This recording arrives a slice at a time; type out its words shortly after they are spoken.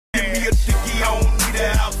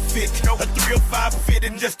outfit. A 305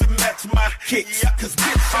 fitting just to match my kicks. Cause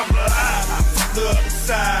bitch, I'm alive. Fuck the other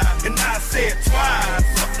side. And I said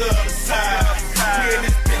twice. Fuck the other side. Yeah,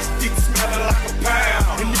 this bitch deep smelling like a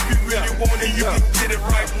pound. And if you really want it, you can get it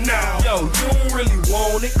right now. Yo, you don't really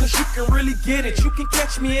want it, cause you can really get it. You can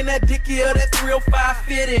catch me in that dicky or that 305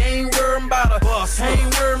 fitted. Ain't worrying about a bus,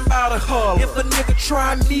 ain't worrying about a hull. If a nigga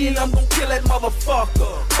try me, I'm gon' kill that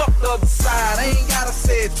motherfucker. Fuck the other side, I ain't gotta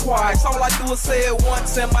say it twice. All I do is say it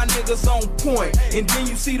once and my niggas on point. And then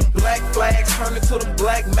you see the black flags turn into the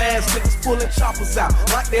black masks. Niggas pulling choppers out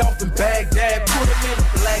like they off in Baghdad. Put them in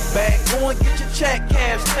a black bag, go and get your check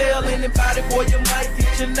cash. Tell anybody, boy, you might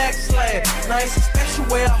get your neck slashed. Now it's a special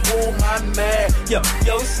way I hold my mag. Yo,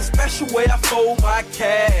 it's a special way I fold my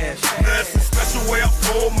cash. That's a special way I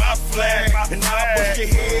fold my flag. And I'll bust your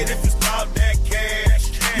head if it's about that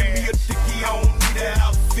cash. Give me a dicky, I don't need an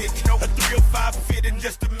outfit. A 305 fitting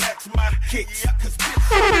just to match my kicks. Cause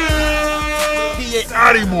DJ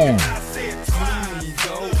Arimont. Me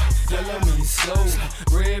go, yellow me slow,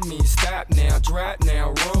 red me stop now, drop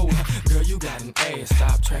now, roll. Girl, you got an ass,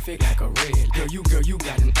 stop traffic like a red. Girl, you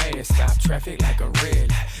got an ass, stop traffic like a red.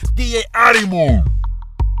 DJ Arimont.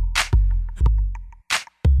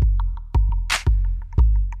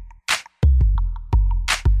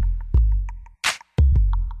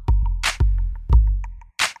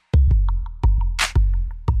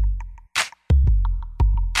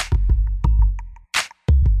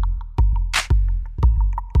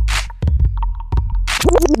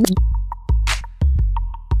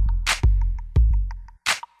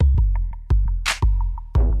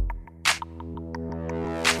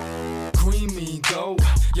 Green me go,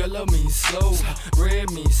 yellow me slow, red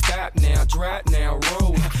me stop now, drop now,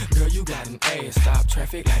 roll. Girl, you got an ass, stop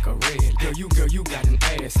traffic like a red. Girl, you got an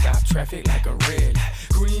ass, stop traffic like a red.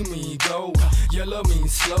 Green me go, yellow me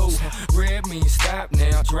slow, red me stop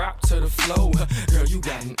now, drop to the flow. Girl, you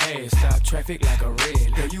got an ass, stop traffic like a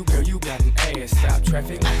red. Girl, you got an ass, stop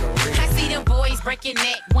traffic like a red. I see them boys breaking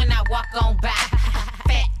neck when I walk on by.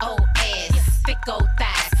 Fat old ass, thick old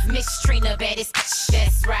thighs. Miss Trina, baddest bitch,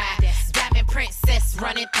 that's right. Diamond princess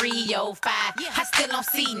running 305. I still don't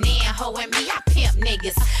see Nan Ho and me, I pimp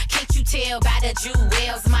niggas. Can't you tell by the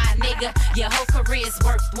jewels, my nigga? Your whole career's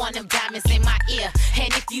worth one of them diamonds in my ear.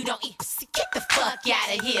 And if you don't eat pussy, get the fuck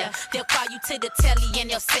out of here. They'll call you to the telly and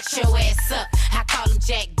they'll set your ass up. I call them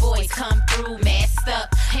jack boys, come through messed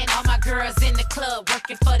up. And all my girls in the club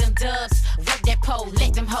working for them dubs. Work that pole,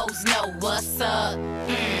 let them hoes know what's up.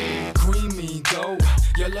 Green me go,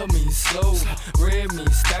 yellow me slow, red me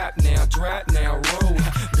stop now, drop now, roll.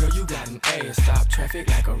 Girl, you got an ass, stop traffic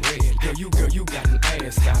like a red. Girl, you got an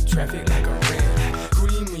ass, stop traffic like a red.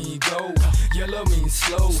 Green me go, yellow me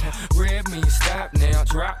slow, red me stop now,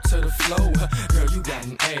 drop to the flow. Girl, you got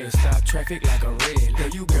an ass, stop traffic like a red. Girl,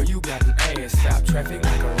 you got an ass, stop traffic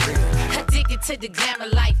like a red. Addicted to the glamour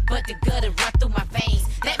life, but the gutter run through my veins.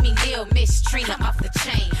 Let me live Miss Trina off the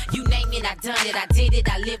chain. You name it, I done it, I did it,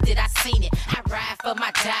 I lived it, I seen it. I ride for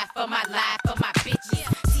my die, for my life, for my bitches.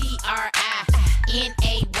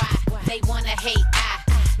 TRINAY. They wanna hate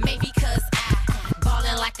maybe cause I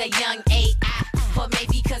ballin' like a young AI. Or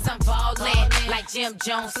maybe cause I'm ballin' like Jim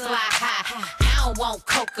Jones fly high. I don't want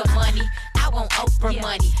coca money, I want Oprah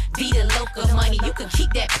money. Be the local money, you can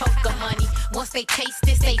keep that poker money. Once they taste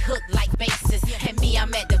this, they hook like bases. And me,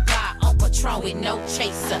 I'm at the bar on Patron with no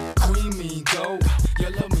chaser. Green me go,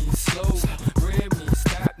 yellow me slow, red me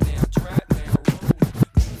stop now, drop now, roll.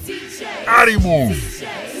 Arimont.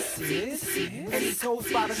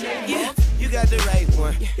 Yeah, you got the right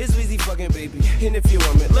one. It's Weezy fucking baby. And if you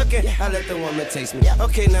want me, look at, I let the woman taste me.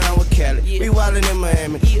 Okay, now I'm with Cali. We wildin' in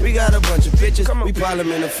Miami. We got a bunch of bitches. We ballin'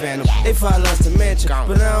 in the Phantom. They follow us to mansion,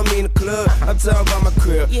 but I don't mean the club. I'm talking about my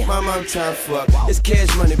crib. Mama, I'm trying to fuck. It's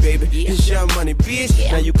cash money, baby. It's young money,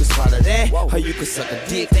 bitch. Now you can swallow that, or you can suck a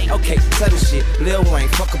dick. Okay, tell the shit. Lil Wayne,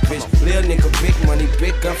 fuck a bitch. Lil nigga, big money,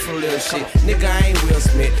 big gun for lil shit. Nigga, I ain't Will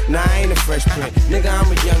Smith. Nah, I ain't a Fresh Prince. Nigga, I'm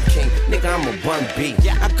a young king. Nigga, I'm a bun B.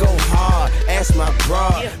 I go hard, ask my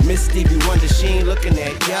broad. Miss Stevie Wonder, she ain't looking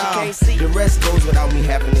at y'all. The rest goes without me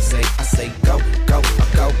having to say. I say go, go,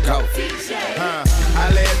 go, go.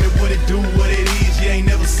 I let me what it do, what it is. You ain't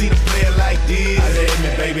never seen a player like this. I let me,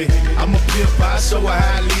 baby. I'm a pimp, I show her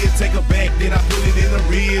how I live. Take her back, then I put it in the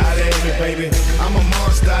real. I let me, baby. I'm a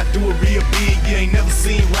monster, I do it real big. You ain't never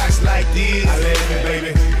seen rocks like this. I let me,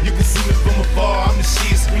 baby. You can see me from afar, I'm the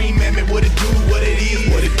shit. Scream at me what it do, what it is,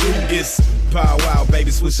 what it do. It's Pow Wow,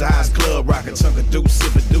 baby, Swisher Highs club rocker, chunk of deuce,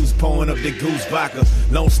 sip a deuce, pouring up the goose vodka.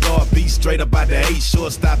 Lone Star beat straight up out the A,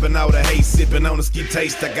 short stopping all the hay, sipping on the ski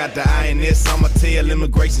taste. I got the INS on my tail,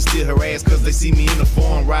 immigration still harass, cause they see me in the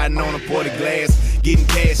foreign riding on a ported glass. Getting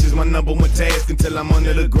cash is my #1 task until I'm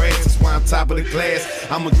under the grass, that's why I'm top of the class.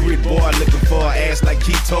 I'm a grit boy looking for an ass like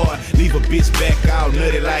Keith Toy, leave a bitch back all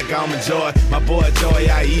nutty like Almond Joy. My boy Joy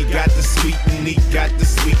I.E. got the sweet and Neat got the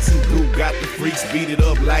sweets and Goo got the freaks, beat it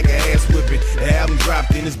up like an ass whipping. The album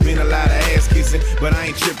dropped and it's been a lot of ass kissing, but I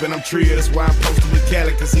ain't tripping, I'm trio, that's why I'm posted with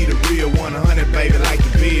Cali, cause he the real 100, baby, like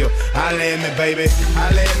the bill. Holla at me, baby,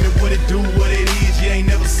 holla at me, what it do, what it is, you ain't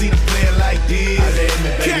never seen a player like this. Holla at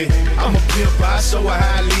me, baby, I'm a pimp, I show her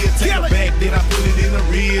how I live, take it back, then I put it in the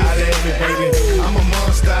real. Holla at me, baby, I'm a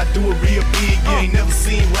monster, I do it real big, you ain't never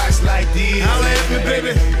seen rocks like this. Holla at me,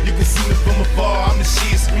 baby, you can see me from afar, I'm the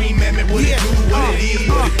shit, scream at me, what it do, what it is,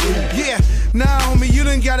 what it do. Yeah. Nah, homie, you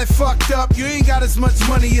done got it fucked up. You ain't got as much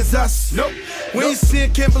money as us. Nope. We ain't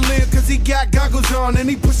seeing Kimberly cause he got goggles on and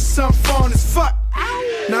he pushes something foreign as fuck.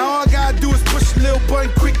 Now all I gotta do is push a little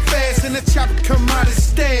button quick fast and the chopper come out his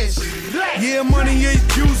stash. Yeah, money ain't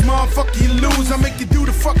juice, motherfucker, you lose. I make you do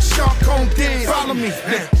the fuck Sean Cone dance. Follow me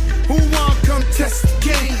now. Who wanna come test the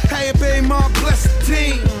game? Hey, baby, ma, bless the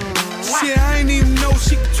team. Shit, I ain't even know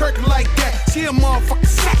she could twerk like that. She a motherfucking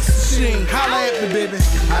sex machine. Holla at me, baby.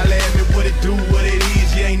 Holla at me, what it do, what it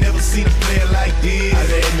is. You ain't never seen a player like this.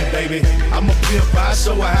 Holla at me, baby. I'm a pimp, I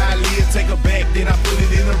show her how I live. Take her back, then I put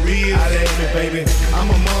it in the real. Holla at me, baby. I'm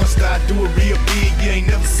a monster, I do it real big. You ain't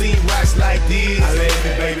never seen rocks like this. Holla at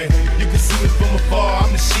me, baby. You can see me from afar.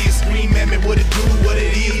 I'm the shit, scream at me, what it do, what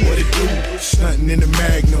it is, what it do. Stunting in the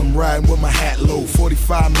Magnum, riding with my hat low.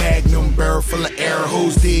 45 Magnum, barrel full of air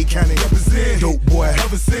hose, dead counting. Dope boy,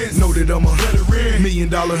 ever since. Know that I'm a $1 million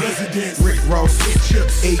resident. Rick Ross,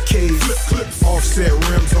 chips, AKs, flip clips, offset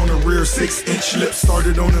rims on the rear 6-inch lips.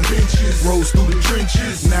 Started on the benches, rose through the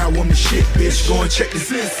trenches. Now I'm the shit, bitch. Go and check the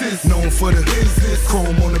senses. Known for the business,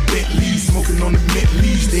 chrome on the Bentleys, smoking on the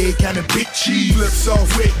Bentleys. Dead kind of big cheese. Flips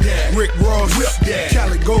off with that. Rick Ross, whip that.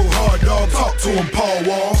 Cali go hard dog, talk to him, Paul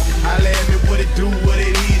Wall. Holla at me, what it do, what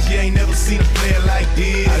it is. You ain't never seen a player like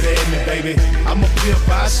this. Holla at me, baby. I'm a pimp,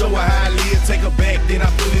 I show her how I live. Take her back, then I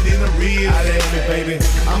put it in the real. Holla at me, baby.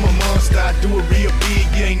 I'm a monster, I do it real big.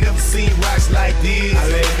 You ain't never seen rocks like this.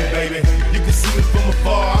 Holla at me, baby. You can see me from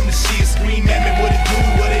afar. I'm the shit, scream at me, what it do,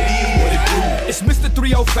 what it is, what it do. It's Mr.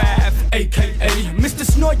 305, aka Mr.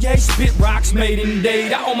 Snort, yeah, spit rocks made in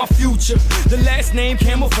date. I own my future. The last name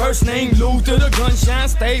Camel, first name Luther. The gunshine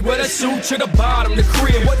stayed where they shoot to the bottom. The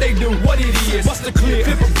crib, what they do, what it is. What's the clear?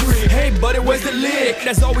 Flip a brick. Hey, buddy, where's the lick?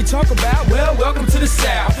 That's all we talk about. Well, welcome to the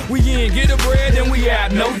South. We in, get the bread, then we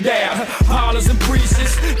out, no doubt. Hollers and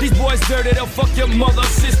priests. These boys dirty, they'll fuck your mother,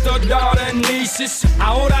 sister, daughter, and nieces.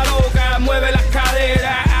 Ahora loca, mueve la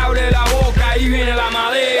cadera, abre la boca y viene la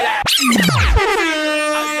madera.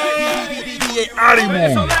 Arimont.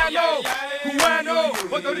 Venezolano, cubano,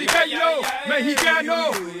 puertorriqueño,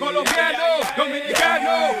 mexicano, colombiano,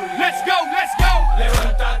 dominicano. Let's go, let's go.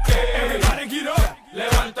 Levántate, everybody get up.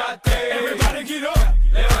 Levántate, everybody get up.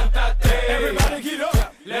 Levántate, everybody get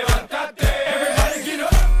up. Levántate, everybody get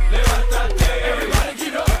up. Levántate, everybody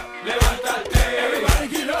get up. Levántate, everybody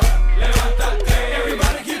get up. Levántate,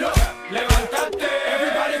 everybody get up. Levántate,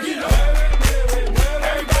 everybody get up.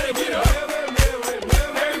 Everybody get up.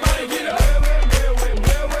 Everybody get up.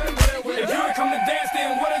 If you ain't come to dance,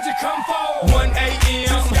 then what did you come for? 1 a.m.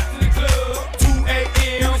 Just got to the club. 2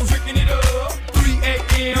 a.m. Was drinking it up. 3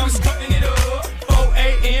 a.m. Was cutting it up. 4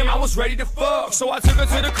 a.m. I was ready to fuck, so I took her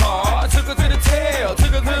to the car. I took her to the tail.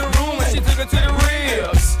 Took her to the room and she took her to the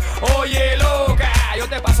ribs. Oye, loca, yo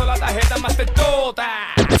te paso la tarjeta más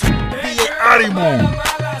tetota. Arimont.